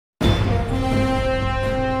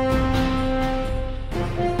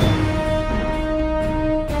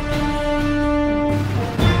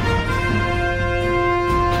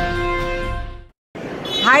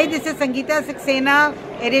Sangeeta Saxena,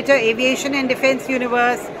 editor Aviation and Defence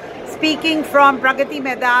Universe, speaking from Pragati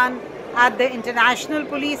Maidan at the International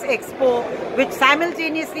Police Expo, which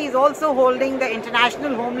simultaneously is also holding the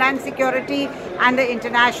International Homeland Security and the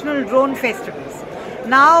International Drone Festivals.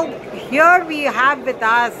 Now, here we have with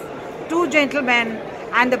us two gentlemen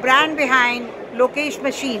and the brand behind Lokesh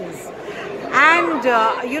Machines. And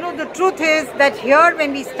the truth is that here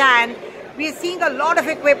when we stand, we are seeing a lot of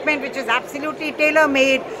equipment which is absolutely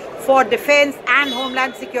tailor-made for defense and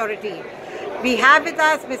homeland security. We have with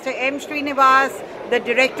us Mr. M. Srinivas, the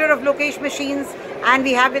director of Lokesh Machines, and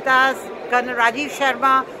we have with us Colonel Rajeev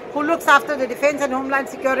Sharma, who looks after the defense and homeland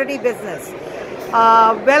security business.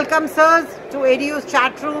 Welcome, sirs, to ADU's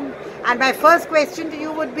chat room. And my first question to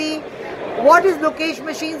you would be, what is Lokesh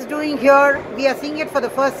Machines doing here? We are seeing it for the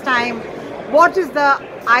first time. What is the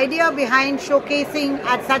idea behind showcasing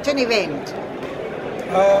at such an event?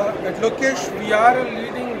 At Lokesh, we are a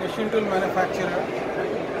leading machine tool manufacturer,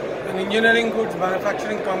 an engineering goods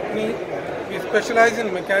manufacturing company. We specialize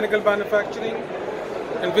in mechanical manufacturing,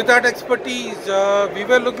 and with that expertise, we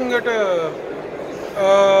were looking at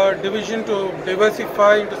a division to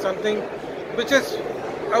diversify into something which is,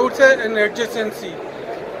 I would say, an adjacency,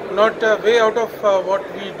 not way out of what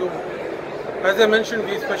we do. As I mentioned,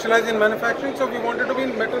 we specialize in manufacturing, so we wanted to be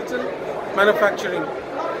in metals and manufacturing.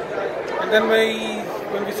 And then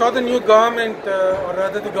when we saw the new government, or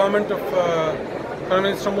rather the government of Prime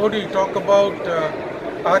Minister Modi talk about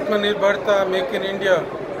Atmanirbharta, Make in India,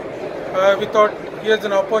 we thought here's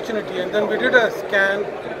an opportunity. And then we did a scan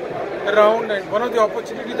around, and one of the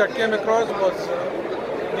opportunities that came across was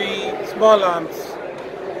the small arms.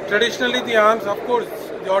 Traditionally, the arms, of course,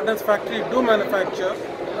 the ordnance factory do manufacture.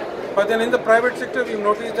 But then in the private sector, we've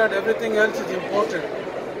noticed that everything else is imported.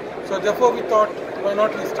 So therefore, we thought, why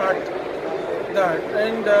not we start that?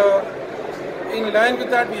 And in line with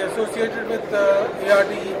that, we associated with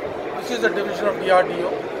ARD, which is a division of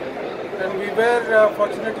DRDO. And we were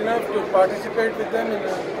fortunate enough to participate with them in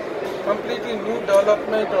a completely new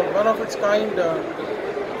development of one of its kind.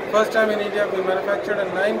 First time in India, we manufactured a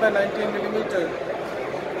 9x19mm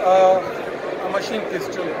a machine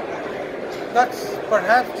pistol. That's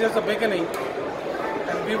perhaps just the beginning,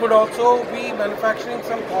 and we would also be manufacturing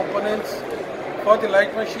some components for the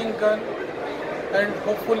light machine gun, and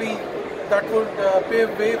hopefully that would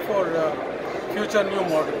pave way for future new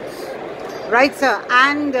models. Right, sir.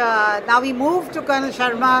 And now we move to Colonel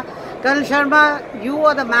Sharma. Colonel Sharma, you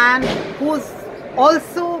are the man who's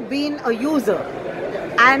also been a user,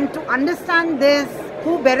 and to understand this,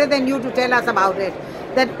 who better than you to tell us about it?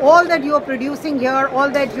 That all that you are producing here, all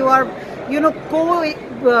that you are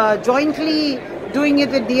jointly doing it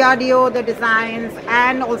with DRDO, the designs,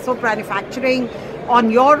 and also manufacturing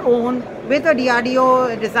on your own with a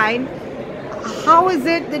DRDO design. How is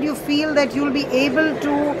it that you feel that you'll be able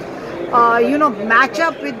to, match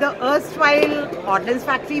up with the erstwhile Ordnance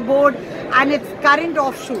Factory Board and its current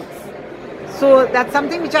offshoots? So that's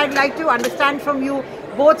something which I'd like to understand from you,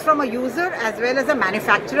 both from a user as well as a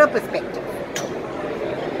manufacturer perspective.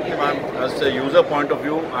 As a user point of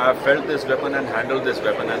view, I have felt this weapon and handled this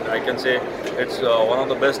weapon, and I can say it's one of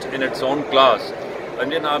the best in its own class.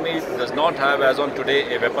 Indian Army does not have as on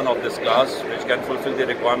today a weapon of this class which can fulfill the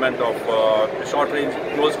requirement of short range,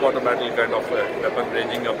 close quarter battle kind of weapon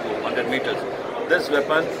ranging up to 100 meters. This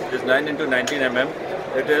weapon is 9x19 mm.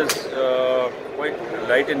 It is quite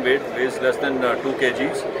light in weight, weighs less than 2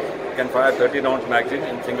 kgs. It can fire 30 rounds magazine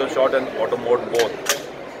in single shot and auto mode both.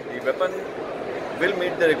 The weapon will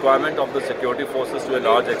meet the requirement of the security forces to a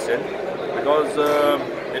large extent because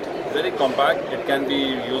it's very compact. It can be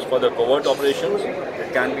used for the covert operations.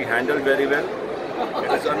 It can be handled very well.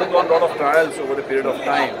 It has undergone a lot of trials over a period of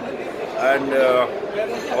time, and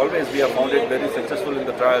always we have found it very successful in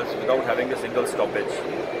the trials without having a single stoppage.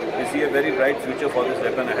 We see a very bright future for this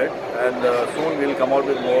weapon ahead, and soon we will come out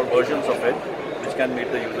with more versions of it which can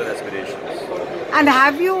meet the user aspirations. And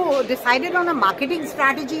have you decided on a marketing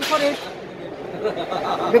strategy for it?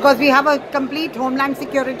 Because we have a complete homeland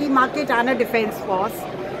security market and a defense force.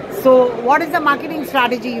 So what is the marketing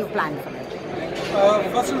strategy you've planned for it?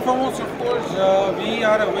 First and foremost, of course, we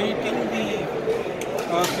are awaiting the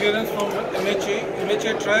clearance from MHA.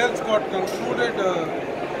 MHA trials got concluded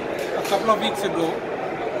a couple of weeks ago.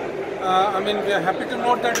 We are happy to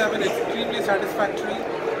note that they have been extremely satisfactory.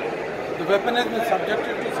 The weapon has been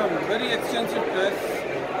subjected to some very extensive tests.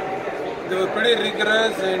 They were pretty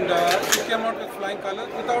rigorous, and it came out with flying colors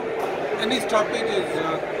without any stoppage, as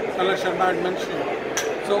Colonel Sharma had mentioned.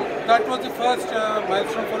 So that was the first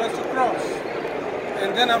milestone for us to cross.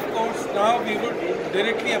 And then, of course, now we would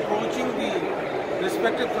directly approaching the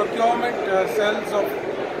respective procurement cells of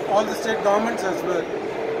all the state governments as well.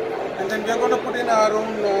 And then we are going to put in our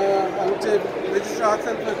own, I would say, register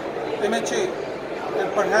ourselves with MHA,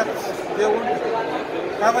 and perhaps they would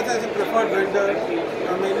have us as a preferred vendor.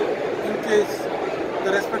 I mean, in case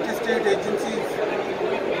the respective state agencies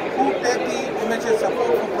who take the MHA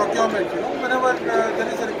support for procurement, whenever there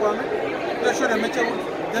is a requirement, they should MHA would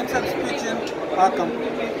themselves pitch in our company.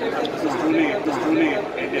 This is truly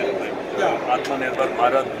India. Yeah. Atmanirbhar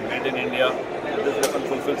Bharat, made in India. This weapon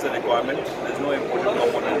fulfills the requirement. There is no imported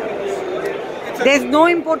component. There's no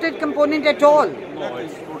imported component at all. No,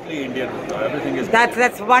 it's totally Indian. Everything is.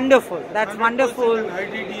 That's wonderful. That's wonderful. An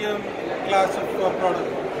IDDM class of product,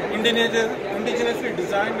 indigenously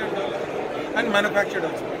designed and manufactured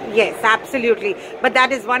also. Yes, absolutely. But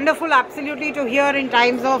that is wonderful, absolutely, to hear in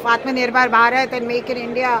times of Atmanirbhar Bharat and Make in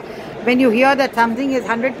India. When you hear that something is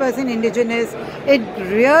 100% indigenous, it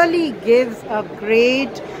really gives a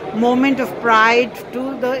great moment of pride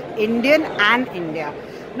to the Indian and India.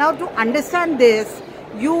 Now, to understand this,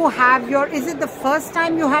 you have your, is it the first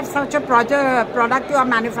time you have such a product you are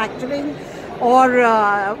manufacturing? Or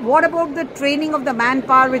what about the training of the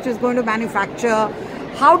manpower which is going to manufacture?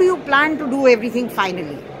 How do you plan to do everything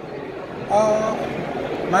finally?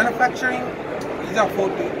 Manufacturing is our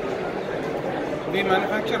forte. We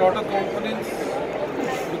manufacture auto components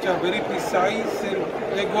which are very precise, and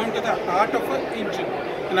they go into the heart of an engine,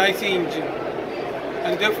 an IC engine.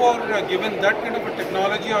 And therefore, given that kind of a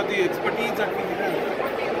technology or the expertise that we have,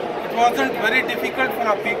 it wasn't very difficult for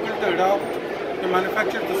our people to adopt to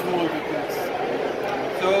manufacture the small weapons.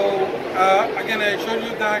 So, again, I assure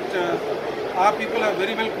you that our people are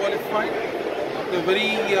very well qualified. They're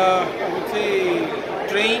very, I would say,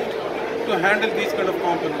 trained to handle these kind of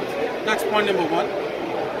components. That's point number one.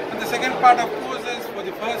 And the second part, of course, is for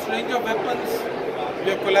the first range of weapons, we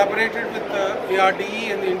have collaborated with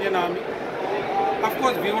ARDE and the Indian Army. Of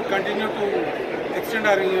course, we would continue to extend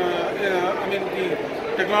our, the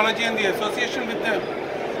technology and the association with them.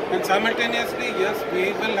 And simultaneously, yes,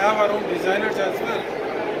 we will have our own designers as well,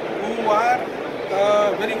 who are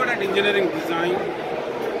very good at engineering design.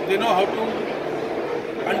 They know how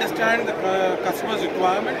to understand the customer's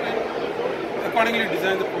requirement and accordingly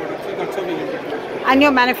design the product. So that's how we do it. And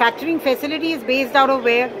your manufacturing facility is based out of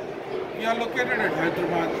where? We are located at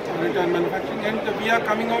Hyderabad, Retd manufacturing, and we are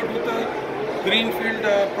coming out with a greenfield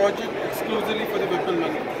project exclusively for the weapon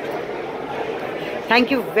manufacturing.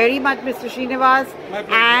 Thank you very much, Mr. Srinivas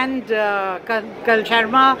and Kal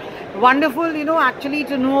Sharma. Wonderful, actually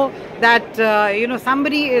to know that,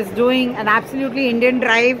 somebody is doing an absolutely Indian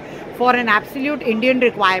drive for an absolute Indian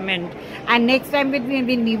requirement. And next time when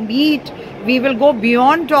we meet, we will go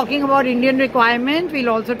beyond talking about Indian requirement. We'll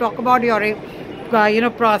also talk about your,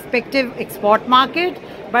 prospective export market.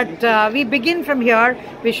 But we begin from here.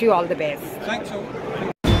 Wish you all the best. Thanks, sir.